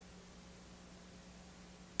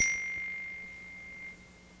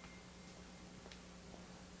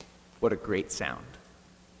What a great sound.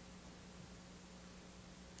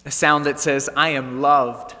 A sound that says, I am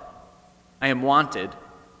loved, I am wanted.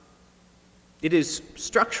 It is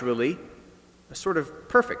structurally a sort of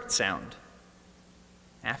perfect sound.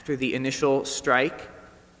 After the initial strike,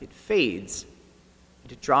 it fades,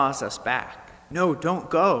 and it draws us back. No, don't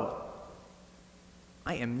go.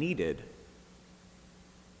 I am needed.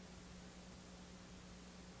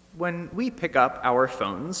 When we pick up our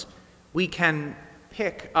phones, we can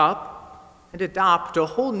pick up and adopt a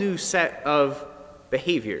whole new set of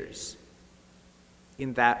behaviors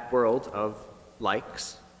in that world of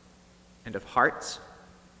likes and of hearts.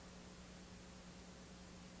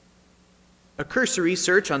 A cursory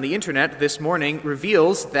search on the internet this morning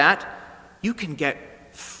reveals that you can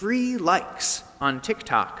get free likes on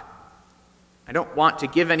TikTok. I don't want to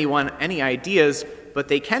give anyone any ideas, but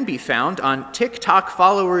they can be found on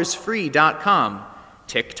TikTokfollowersfree.com,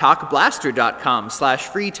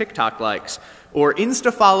 TikTokblaster.com/free TikTok likes, or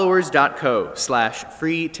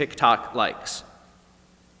instafollowers.co/free TikTok likes.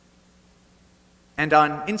 And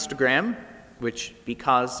on Instagram, which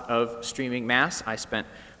because of streaming Mass I spent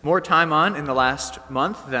more time on in the last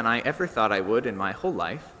month than I ever thought I would in my whole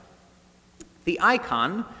life, the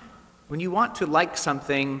icon, when you want to like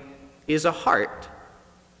something, is a heart.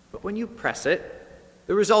 But when you press it,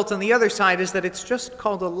 the result on the other side is that it's just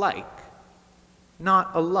called a like,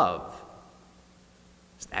 not a love.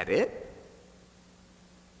 Is that it?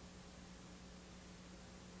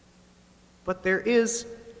 But there is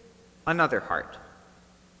another heart.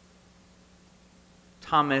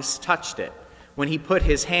 Thomas touched it when he put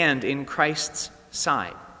his hand in Christ's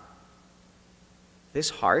side. This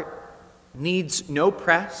heart needs no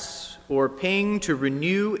press or ping to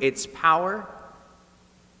renew its power.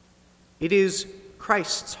 It is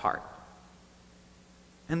Christ's heart.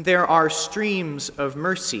 And there are streams of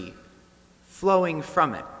mercy flowing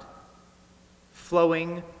from it,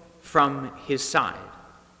 flowing from his side.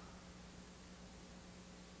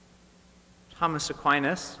 Thomas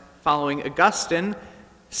Aquinas, following Augustine,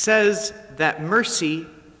 says that mercy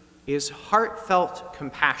is heartfelt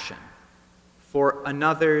compassion for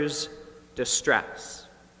another's distress.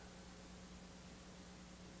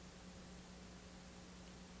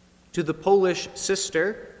 To the Polish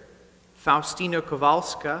sister, Faustina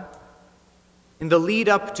Kowalska, in the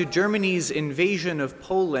lead-up to Germany's invasion of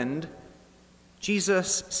Poland,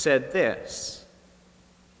 Jesus said this,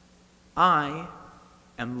 I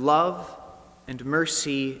am love and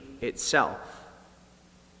mercy itself.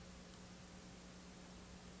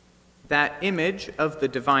 That image of the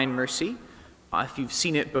divine mercy, if you've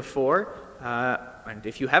seen it before, and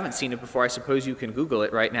if you haven't seen it before, I suppose you can Google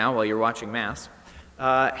it right now while you're watching Mass,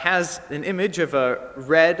 has an image of a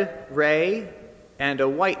red ray and a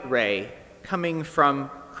white ray coming from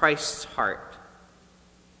Christ's heart.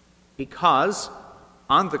 Because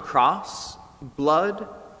on the cross, blood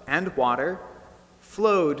and water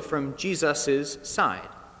flowed from Jesus' side,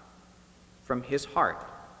 from his heart,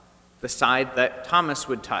 the side that Thomas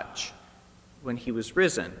would touch when he was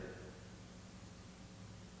risen.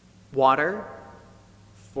 Water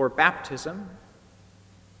for baptism,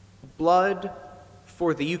 blood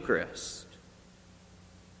for the Eucharist.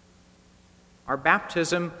 Our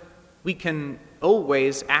baptism we can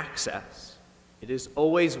always access. It is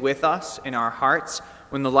always with us in our hearts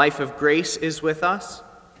when the life of grace is with us.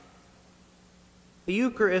 The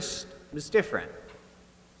Eucharist is different.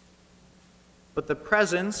 But the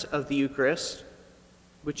presence of the Eucharist,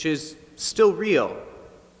 which is still real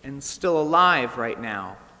and still alive right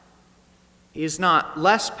now, is not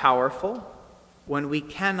less powerful when we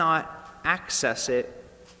cannot access it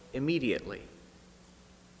immediately.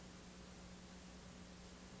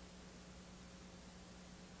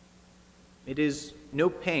 It is no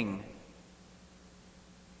ping,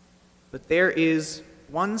 but there is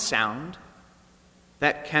one sound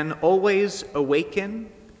that can always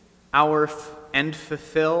awaken and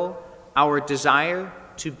fulfill our desire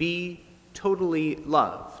to be totally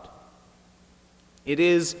loved. It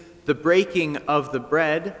is the breaking of the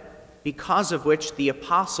bread, because of which the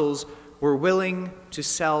apostles were willing to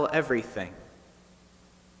sell everything.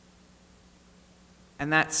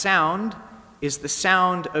 And that sound is the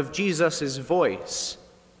sound of Jesus' voice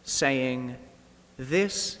saying,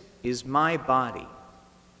 "This is my body,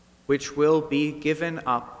 which will be given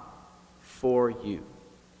up for you."